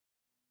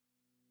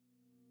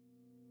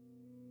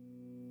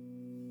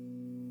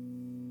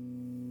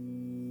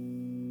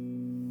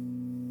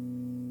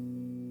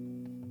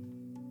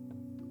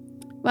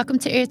Welcome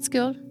to Earth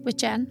School with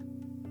Jen,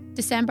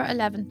 December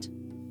 11th.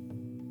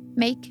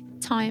 Make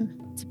time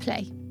to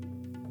play.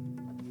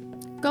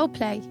 Go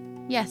play,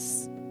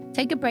 yes.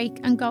 Take a break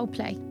and go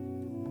play.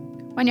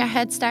 When your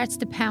head starts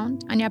to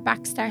pound and your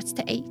back starts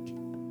to ache,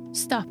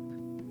 stop.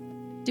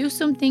 Do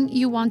something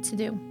you want to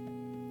do.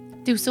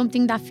 Do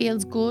something that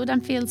feels good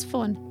and feels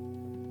fun.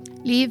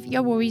 Leave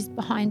your worries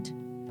behind.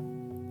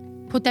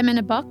 Put them in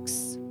a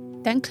box,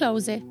 then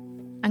close it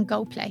and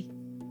go play.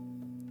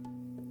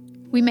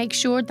 We make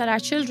sure that our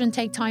children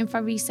take time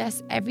for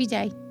recess every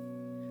day,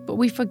 but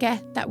we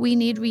forget that we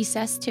need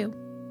recess too.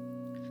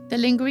 The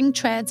lingering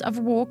threads of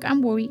work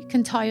and worry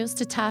can tie us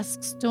to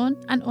tasks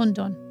done and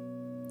undone.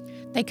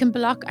 They can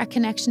block our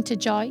connection to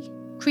joy,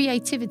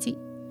 creativity,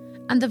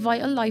 and the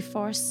vital life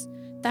force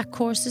that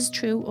courses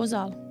through us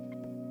all.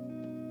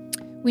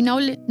 We no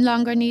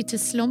longer need to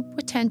slump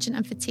with tension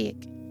and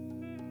fatigue.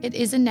 It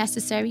isn't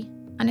necessary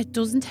and it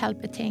doesn't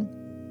help a thing.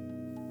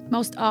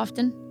 Most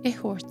often, it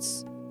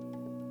hurts.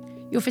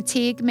 Your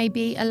fatigue may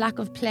be a lack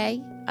of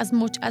play as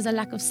much as a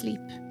lack of sleep.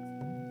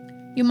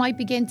 You might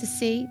begin to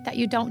see that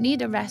you don't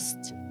need a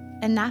rest,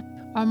 a nap,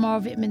 or more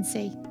vitamin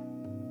C.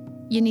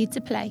 You need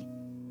to play.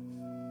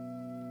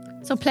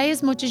 So play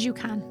as much as you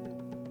can.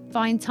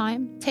 Find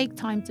time, take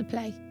time to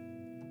play.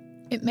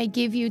 It may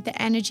give you the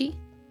energy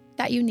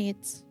that you need.